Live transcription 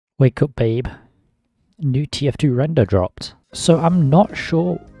Wake up, babe. New TF2 render dropped. So I'm not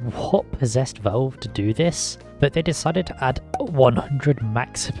sure what possessed Valve to do this, but they decided to add 100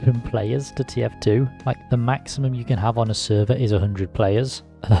 maximum players to TF2. Like, the maximum you can have on a server is 100 players.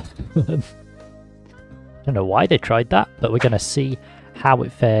 I don't know why they tried that, but we're going to see how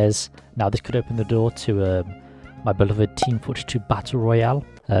it fares. Now, this could open the door to my beloved Team Fortress 2 Battle Royale.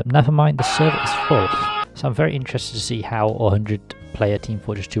 Never mind, the server is full. So I'm very interested to see how 100 player Team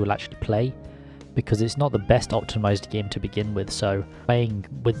Fortress 2 will actually play, because it's not the best optimized game to begin with, so playing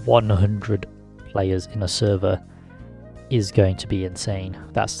with 100 players in a server is going to be insane.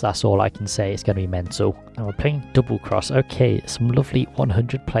 That's all I can say. It's going to be mental. And we're playing Double Cross. Okay, some lovely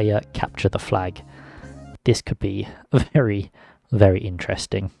 100 player capture the flag. This could be very, very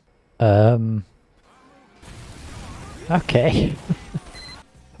interesting. Okay.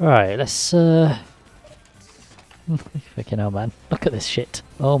 Alright, let's fucking hell, man. Look at this shit.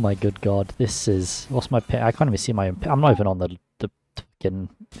 Oh my good god. This is... What's my pin? I can't even see my own pin. I'm not even on the fucking...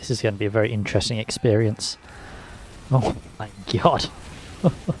 This is going to be a very interesting experience. Oh my god.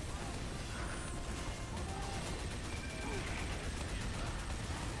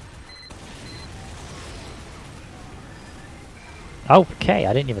 Okay,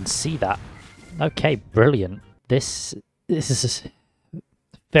 I didn't even see that. Okay, brilliant. This is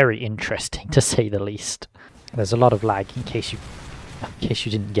very interesting, to say the least. There's a lot of lag, in case you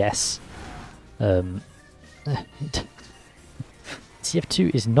didn't guess.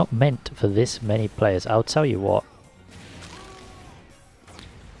 TF2 is not meant for this many players. I'll tell you what.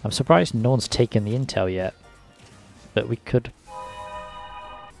 I'm surprised no one's taken the intel yet, but we could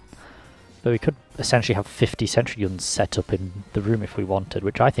essentially have 50 sentry guns set up in the room if we wanted,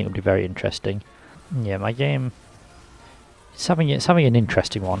 which I think would be very interesting. Yeah, my game, it's having an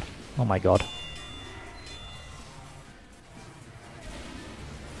interesting one. Oh my god.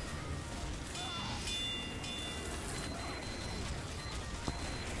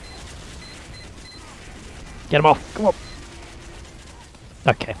 Get him off! Come on!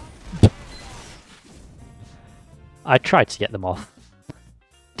 Okay. I tried to get them off.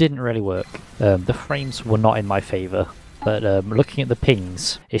 Didn't really work. The frames were not in my favour, but looking at the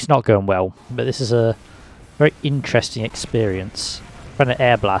pings, it's not going well. But this is a very interesting experience. Trying to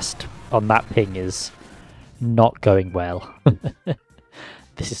air blast on that ping is not going well.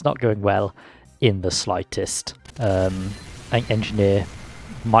 This is not going well in the slightest. I think engineer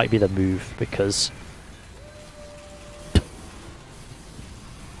might be the move, because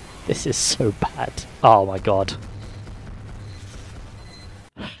this is so bad. Oh my god.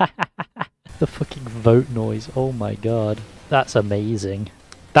 The fucking vote noise. Oh my god. That's amazing.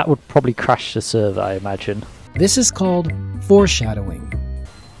 That would probably crash the server, I imagine. This is called foreshadowing.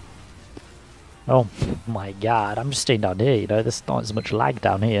 Oh my god. I'm just staying down here, you know. There's not as much lag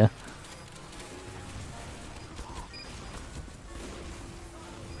down here.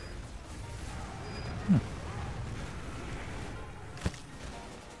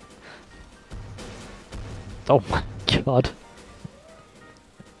 Oh my god.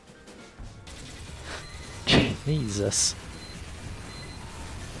 Jesus.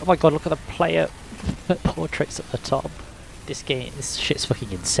 Oh my god, look at the player portraits at the top. This shit's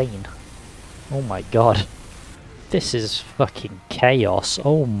fucking insane. Oh my god. This is fucking chaos.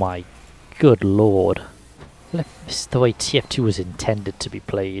 Oh my good lord. This is the way TF2 was intended to be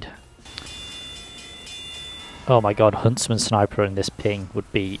played. Oh my god, Huntsman Sniper in this ping would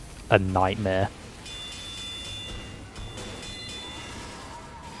be a nightmare.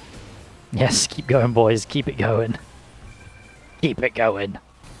 Yes, keep going, boys. Keep it going. Keep it going.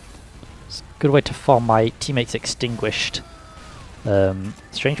 It's a good way to farm my teammates extinguished.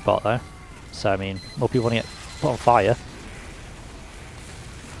 Strange part, though. So, I mean, more people want to get put on fire.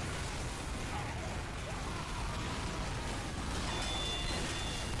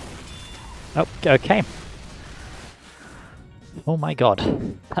 Oh, okay. Oh my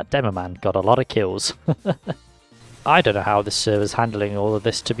god. That demo man got a lot of kills. I don't know how this server's handling all of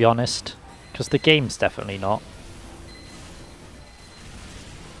this, to be honest. Because the game's definitely not.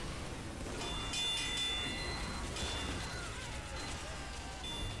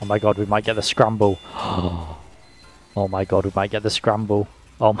 Oh my god, we might get the scramble. Oh my god, we might get the scramble.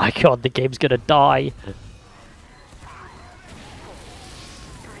 Oh my god, the game's gonna die.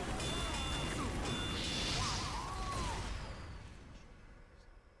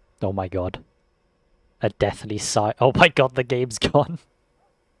 Oh my god. A deathly sigh. Oh my god, the game's gone.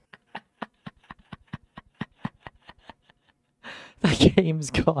 The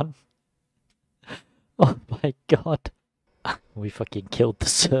game's gone. Oh my god. We fucking killed the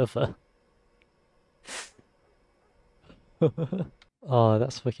server. Oh,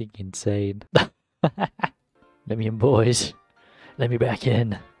 that's fucking insane. Let me in, boys. Let me back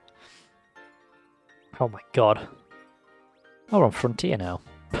in. Oh my god. Oh, we're on Frontier now.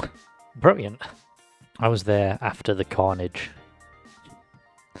 Brilliant. I was there after the carnage.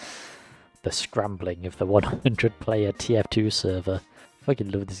 The scrambling of the 100 player TF2 server.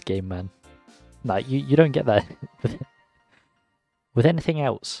 Fucking love this game, man. No, you don't get that with anything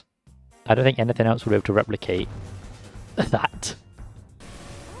else. I don't think anything else would be able to replicate that.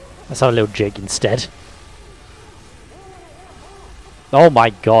 Let's have a little jig instead. Oh my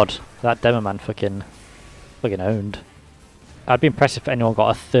god, that demo man fucking owned. I'd be impressed if anyone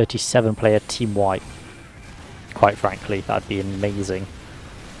got a 37 player team wipe. Quite frankly, that'd be amazing.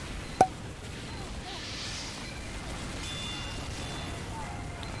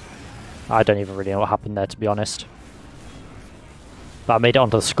 I don't even really know what happened there, to be honest. But I made it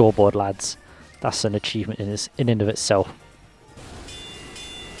onto the scoreboard, lads. That's an achievement in and of itself.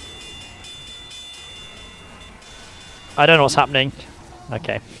 I don't know what's happening.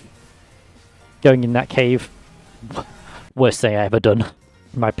 Okay. Going in that cave. Worst thing I ever done.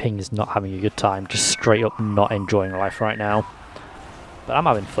 My ping is not having a good time. Just straight up not enjoying life right now. But I'm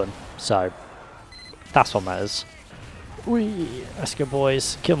having fun. So, that's what matters. Whee! Let's go,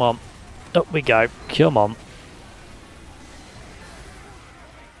 boys. Come on. Up we go. Come on.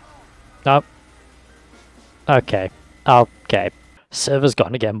 Nope. Okay. Okay. Server's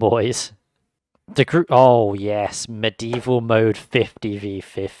gone again, boys. The group. Oh, yes. Medieval mode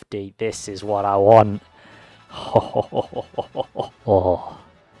 50v50. This is what I want. Oh.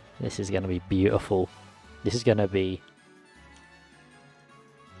 This is going to be beautiful. This is going to be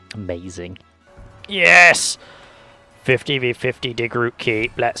amazing. Yes! 50v50 dig root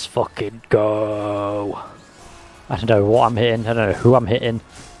keep. Let's fucking go. I don't know what I'm hitting. I don't know who I'm hitting.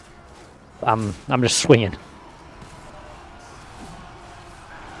 I'm just swinging.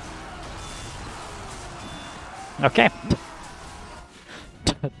 Okay.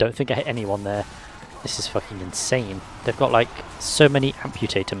 Don't think I hit anyone there. This is fucking insane. They've got like so many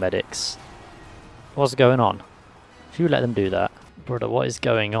amputator medics. What's going on? Who let them do that? Brother, what is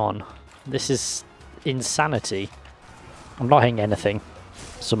going on? This is insanity. I'm not hitting anything.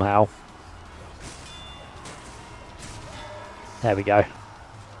 Somehow. There we go.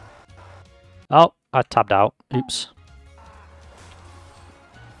 Oh, I tabbed out. Oops.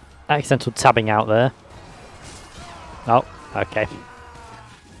 Accidental tabbing out there. Oh, okay.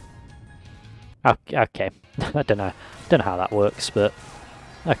 Okay. I don't know how that works, but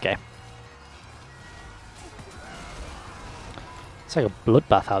okay. It's like a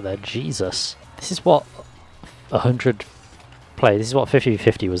bloodbath out there. Jesus. This is what 100 play. This is what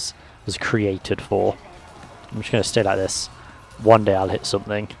 50v50 was created for. I'm just gonna stay like this. One day I'll hit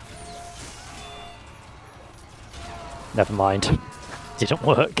something. Never mind. Didn't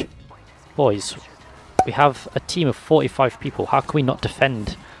work. Boys, we have a team of 45 people. How can we not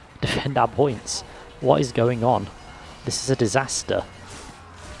defend our points? What is going on? This is a disaster.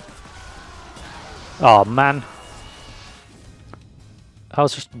 Oh man. I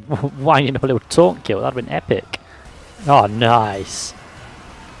was just winding up a little taunt kill. That'd have been epic. Oh, nice.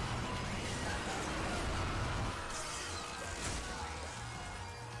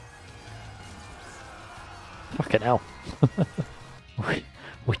 Fucking hell.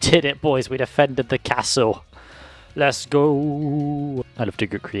 We did it, boys. We defended the castle. Let's go. I love to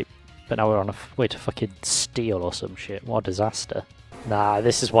good creep. But now we're on a way to fucking steal or some shit. What a disaster. Nah,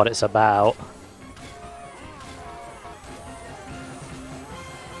 this is what it's about.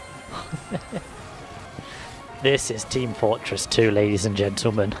 This is Team Fortress 2, ladies and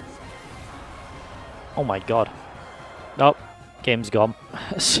gentlemen. Oh my god. Oh, game's gone.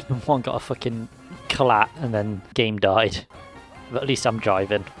 Someone got a fucking clat and then game died. But at least I'm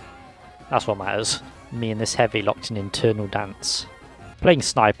driving. That's what matters. Me and this heavy locked in internal dance. Playing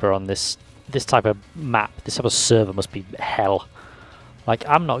sniper on this type of map, this type of server must be hell. Like,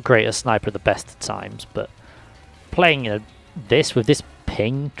 I'm not great at sniper at the best of times, but playing this with this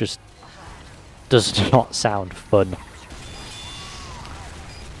ping just does not sound fun.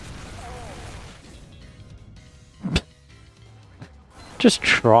 Just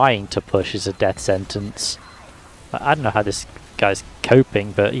trying to push is a death sentence. I don't know how this guy's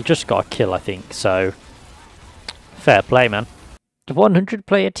coping, but he just got a kill, I think, so fair play, man. The 100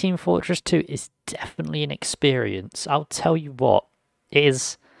 player Team Fortress 2 is definitely an experience. I'll tell you what,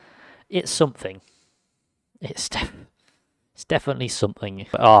 it's something. It's definitely something.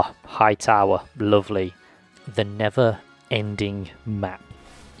 Ah, oh, high tower, lovely. The never-ending map.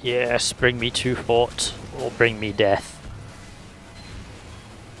 Yes, bring me to fort, or bring me death.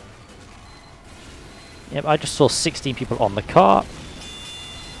 Yep, I just saw 16 people on the car.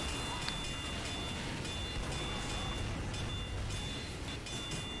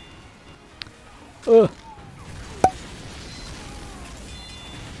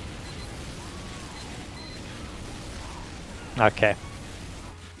 Okay.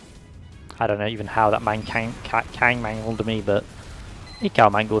 I don't know even how that man Kang mangled me, but he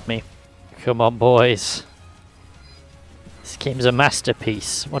Kang mangled me. Come on, boys. This game's a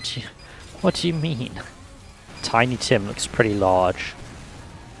masterpiece. What do you mean? Tiny Tim looks pretty large.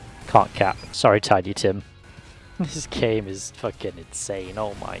 Can't cap. Sorry, Tiny Tim. This game is fucking insane.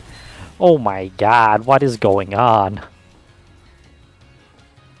 Oh my god, what is going on?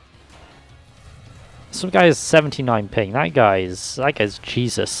 Some guy is 79 ping. That guy's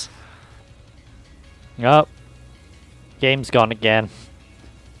Jesus. Oh. Game's gone again.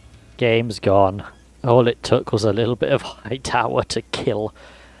 Game's gone. All it took was a little bit of high tower to kill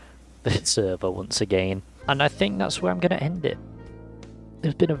the server once again. And I think that's where I'm going to end it.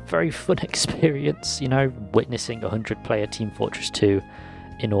 It's been a very fun experience, you know, witnessing 100-player Team Fortress 2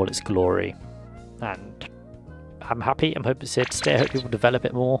 in all its glory. And I'm happy. I'm hoping it's here to stay. I hope people develop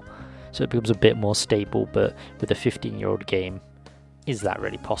it more so it becomes a bit more stable. But with a 15-year-old game, is that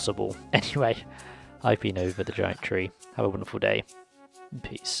really possible? Anyway, I've been Over the Giant Tree. Have a wonderful day.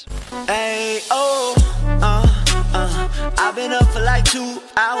 Peace. Hey, oh, I've been up for like 2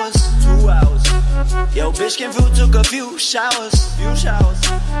 hours. 2 hours. Yo, bitch came through, took a few showers.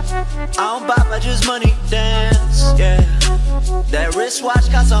 I don't bop, I just money dance, yeah. That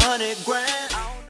wristwatch costs 100 grand.